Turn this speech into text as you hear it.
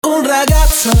Un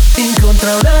ragazzo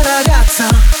incontra una ragazza.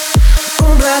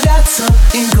 Un ragazzo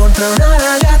incontra una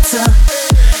ragazza.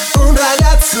 Un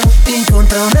ragazzo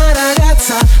incontra una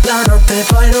ragazza. La notte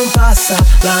poi non passa,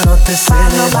 la notte se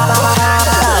ne va.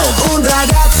 Un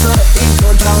ragazzo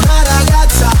incontra una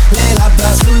ragazza. Le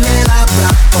labbra sulle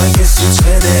labbra, poi che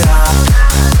succederà?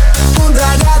 Un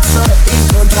ragazzo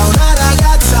incontra una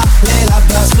ragazza. Le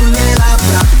labbra sulle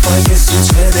labbra, poi che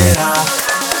succederà?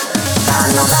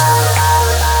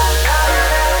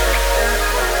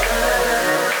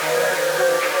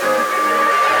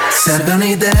 Serve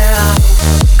un'idea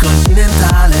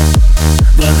continentale.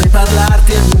 Vorrei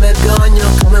parlarti e mi vergogno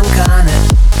come un cane.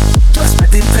 Tu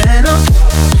aspetti il treno,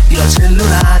 io il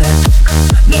cellulare.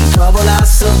 Non trovo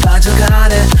l'asso da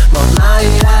giocare, ma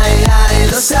ormai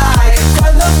lo sai che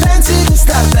quando pensi di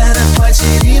star bene poi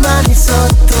ci rimani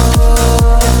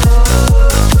sotto.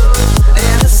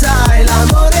 E lo sai,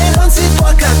 l'amore non si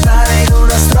può cantare in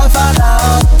una strofa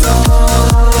da 8.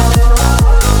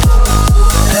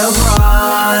 È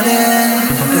uguale,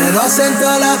 però sento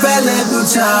la pelle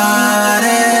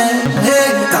bruciare.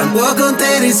 Tal buon con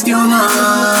te rischio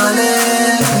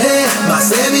male. Ma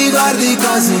se mi guardi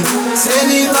così, se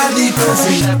mi guardi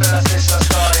così.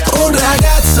 Un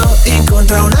ragazzo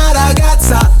incontra una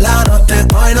ragazza. La notte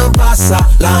poi non passa,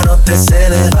 la notte se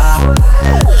ne va.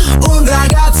 Un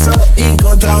ragazzo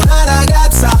incontra una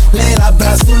ragazza. Le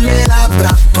labbra sulle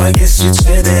labbra, poi che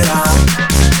succederà?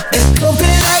 E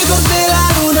comprerei con te la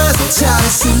luna se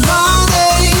avessi il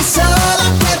Money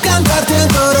solo per cantarti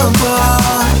ancora un po'.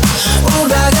 Un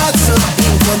ragazzo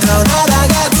incontra una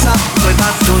ragazza. Poi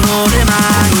battono le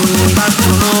mani,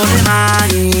 battono le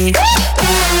mani.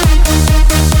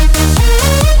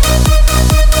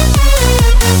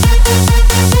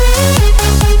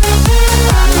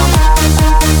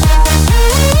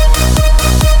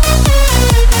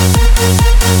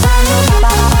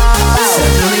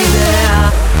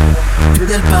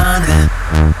 Del pane,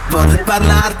 vorrei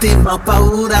parlarti ma ho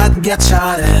paura di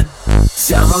ghiacciare.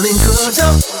 Siamo un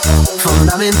incrocio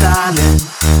fondamentale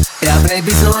e avrei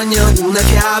bisogno di una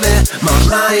chiave, ma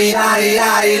ormai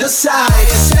lo sai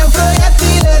che sei un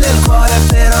proiettile nel cuore,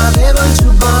 però avevo il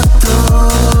giubbotto.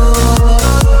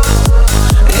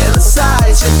 E lo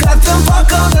sai, cercarti un po'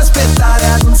 come aspettare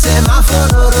ad un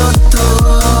semaforo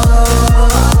rotto.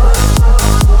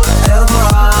 È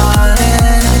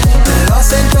uguale, però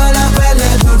sento la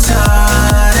pelle bruciare.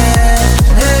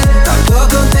 Tanto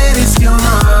con te rischio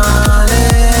male.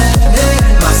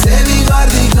 Ma se mi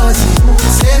guardi così,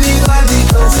 se mi guardi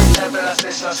così, sempre la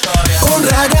stessa storia. Un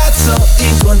ragazzo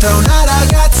incontra una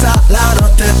ragazza. La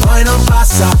notte poi non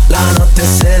passa, la notte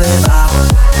se ne va.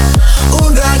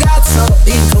 Un ragazzo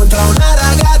incontra una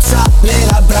ragazza. Le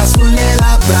labbra sulle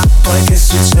labbra, poi che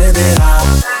succederà?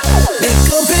 E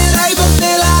comprerei per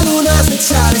te la luna se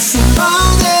ci avessi il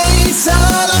Money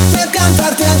solo per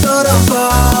cantarti ancora un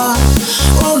po'.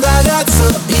 Un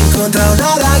ragazzo incontra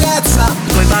una ragazza.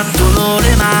 Poi battono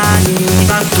le mani,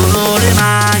 battono le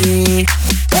mani.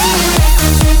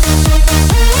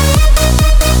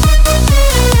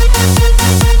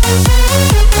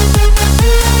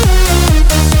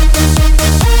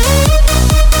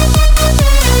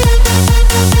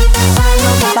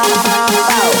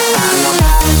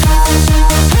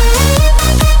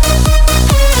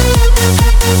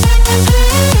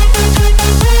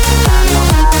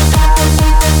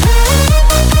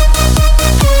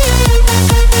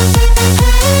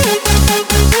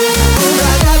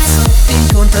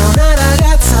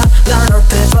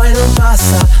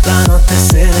 La notte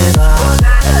se ne va.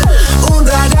 Un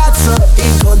ragazzo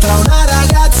incontra una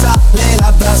ragazza. Le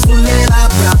labbra sulle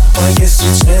labbra, poi che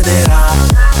succederà?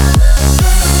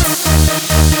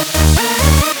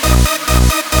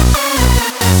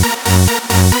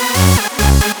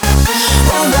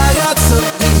 Un ragazzo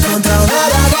incontra una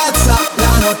ragazza.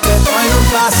 La notte poi non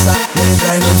passa,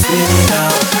 vedrai non finirà.